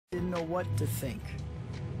Didn't know what to think.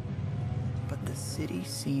 But the city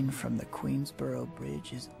seen from the Queensboro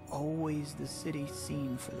Bridge is always the city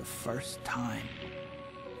seen for the first time.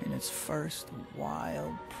 In its first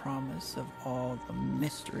wild promise of all the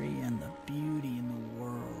mystery and the beauty in the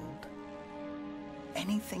world.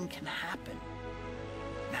 Anything can happen.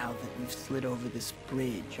 Now that we've slid over this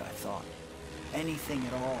bridge, I thought. Anything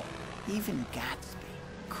at all, even Gatsby,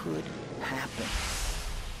 could happen.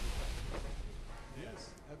 Yes,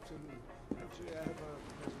 absolutely. Actually, I have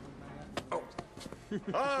a... Oh.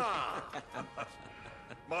 Ah!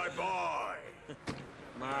 My boy!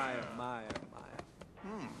 My.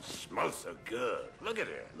 Smells so good. Look at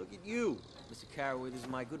it. Look at you. Mr. Carraway, this is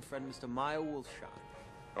my good friend, Mr. Maya Wolfshot.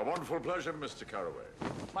 A wonderful pleasure, Mr. Carraway.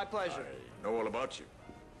 My pleasure. I know all about you.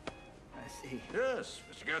 I see. Yes,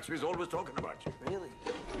 Mr. Gatsby's always talking about you. Really?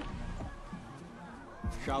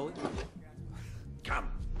 Shall we? Come.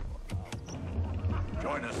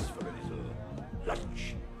 Join us for a little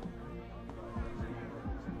lunch.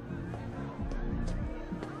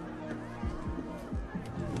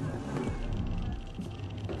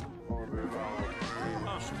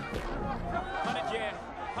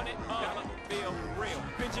 $100 bill, real.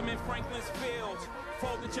 Benjamin Franklin's fields,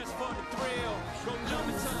 folded just for the thrill. Go numb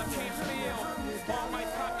until I can't feel. All my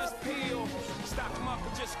pockets peel. Stock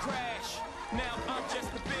market just crash. Now I'm just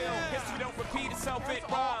a bill. History don't repeat itself, it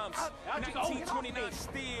rhymes. 1929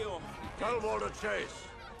 steel. Tell Walter Chase.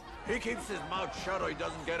 He keeps his mouth shut or he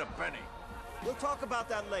doesn't get a penny. We'll talk about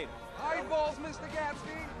that later. Eyeballs, Mr.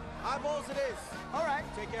 Gatsby. Eyeballs it is. All right.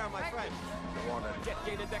 Take care of my friend. Go on then.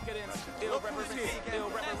 Gated decadence, ill reverence, ill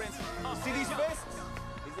reverence. See these fists?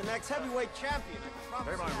 He's the next heavyweight champion. I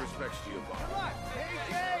Pay promise my you. respects to you, Bob. What? Hey,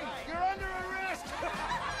 Jay, you're under arrest.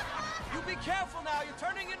 You be careful now. You're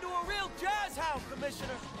turning into a real jazz hound,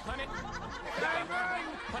 Commissioner. $100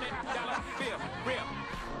 bill, real.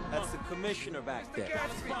 That's the commissioner back there.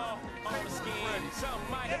 Ball on the skin,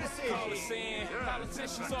 something might call us in.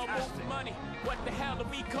 Politicians all move money. What the hell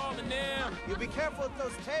are we calling them? You be careful at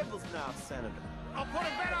those tables now, Senator. I'll put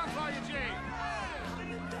a bet on for you, Jay.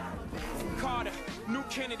 Carter, New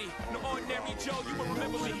Kennedy, no ordinary Joe, you will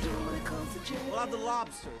remember me. We'll have the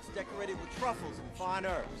lobster. It's decorated with truffles and fine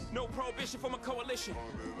herbs. No prohibition from a coalition.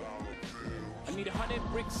 I need 100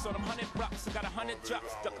 bricks on them 100 rocks. I got 100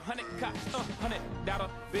 drops, duck 100 cops, $100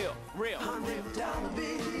 bill, real. $100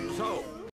 bill. So,